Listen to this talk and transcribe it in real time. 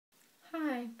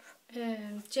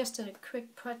just a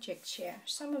quick project share.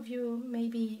 Some of you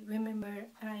maybe remember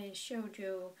I showed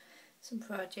you some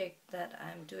project that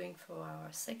I'm doing for our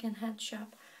second-hand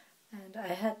shop, and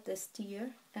I had this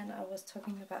deer and I was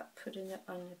talking about putting it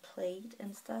on a plate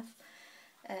and stuff,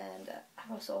 and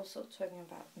I was also talking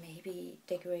about maybe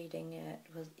decorating it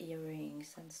with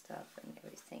earrings and stuff and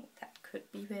everything. That could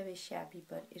be very shabby,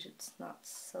 but it's not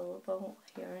sellable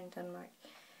here in Denmark.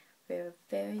 We're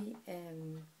very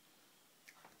in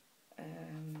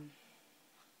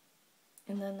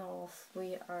the north.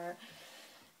 We are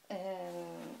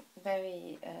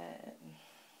very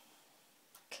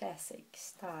classic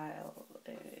style,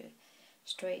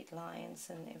 straight lines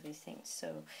and everything.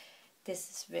 So this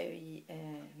is very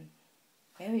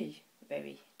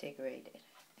decorated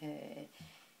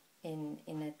in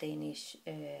a Danish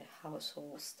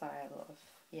household style of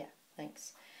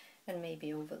things, and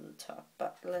maybe over the top.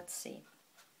 But let's see.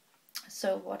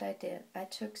 So what I did, I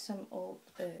took some old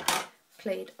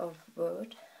plate of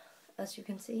wood, as you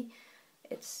can see.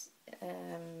 It's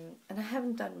and I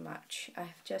haven't done much.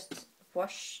 I've just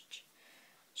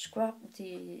scrubbed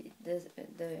the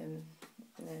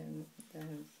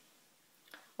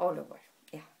all over.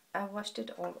 Yeah, I washed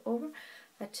it all over.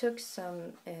 I took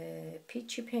some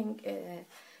peachy pink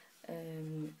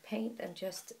paint and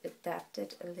just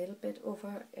adapted a little bit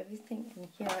over everything. And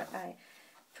here I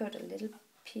put a little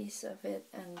piece of it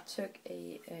and took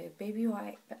a baby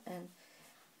wipe, and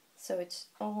so it's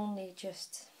only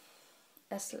just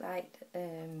a slight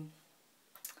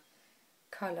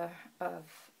color of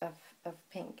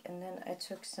pink. And then I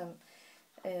took some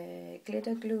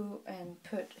glitter glue and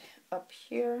put up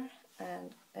here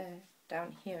and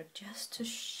down here, just to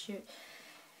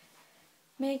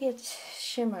make it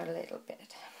shimmer a little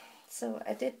bit. So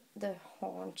I did the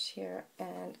horns here,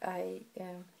 and I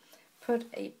put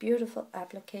a beautiful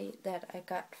applique that I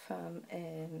got from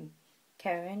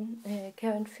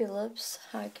Karen Phillips.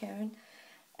 Hi Karen.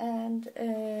 And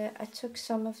I took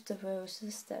some of the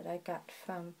roses that I got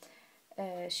from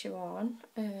Siobhan,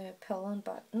 Pearl and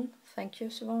Button. Thank you,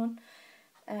 Siobhan.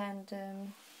 And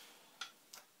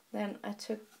then I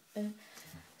took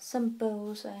some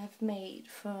bows I have made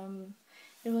from,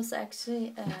 it was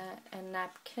actually a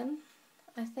napkin,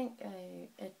 I think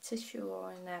a tissue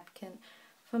or a napkin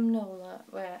from Nola,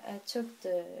 where I took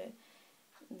the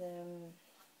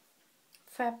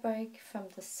fabric from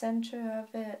the center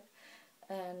of it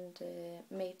and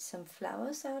made some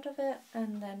flowers out of it,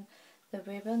 and then the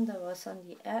ribbon that was on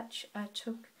the edge I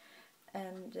took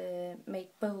and made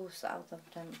bows out of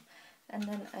them. And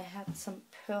then I had some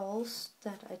pearls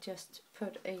that I just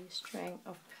put a string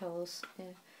of pearls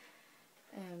in.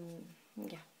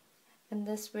 Yeah, and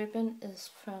this ribbon is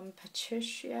from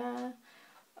Patricia.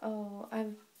 Oh,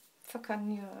 I've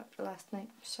forgotten your last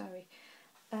name, sorry.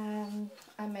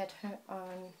 I met her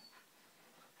on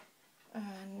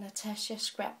Natasha's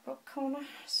Scrapbook Corner,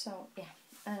 so yeah.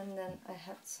 And then I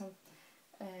had some,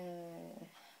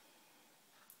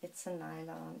 it's a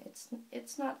nylon,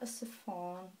 it's not a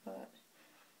chiffon, but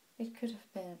it could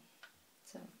have been,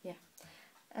 so yeah.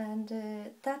 And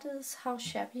that is how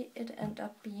shabby it ended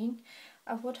up being.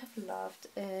 I would have loved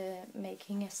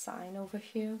making a sign over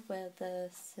here where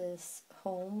this is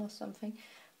home or something,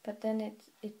 but then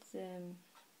it's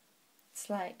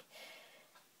like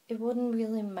it wouldn't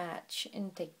really match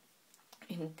in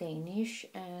Danish,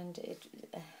 and it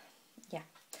yeah.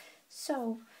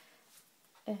 So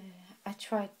I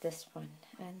tried this one,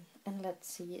 and let's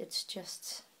see. It's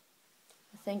just,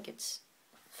 I think it's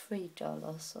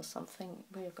 $3 or something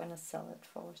we're gonna sell it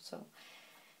for. So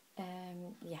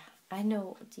yeah, I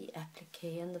know the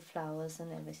applique and the flowers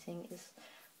and everything is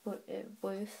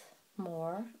worth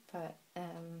more, but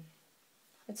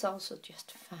it's also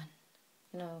just fun,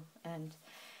 you know. And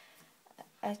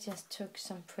I just took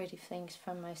some pretty things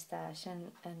from my stash,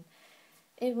 and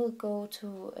it will go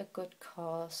to a good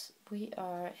cause. We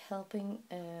are helping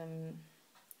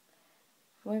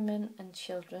women and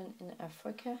children in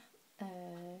Africa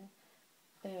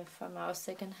from our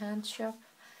second-hand shop.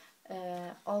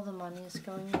 All the money is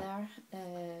going there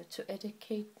to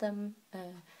educate them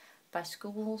by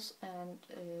schools, and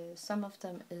some of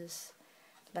them is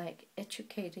like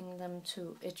educating them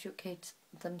to educate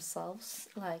themselves,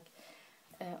 like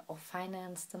or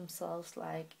finance themselves,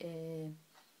 like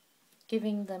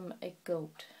giving them a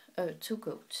goat, two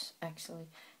goats actually,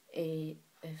 a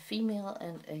female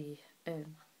and a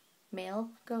male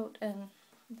goat, and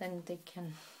then they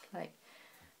can like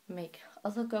make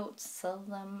other goats, sell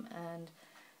them, and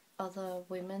other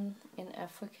women in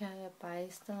Africa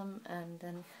buys them, and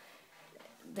then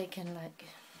they can like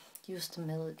use the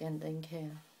milk, and then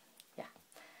can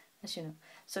as you know.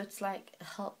 So it's like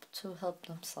help to help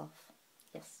themselves.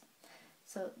 Yes.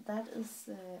 So that is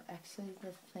actually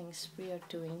the things we are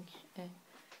doing,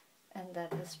 and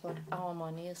that is what our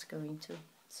money is going to.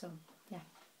 So yeah,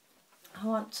 I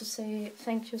want to say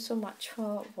thank you so much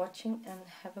for watching and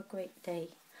have a great day.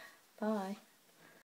 Bye.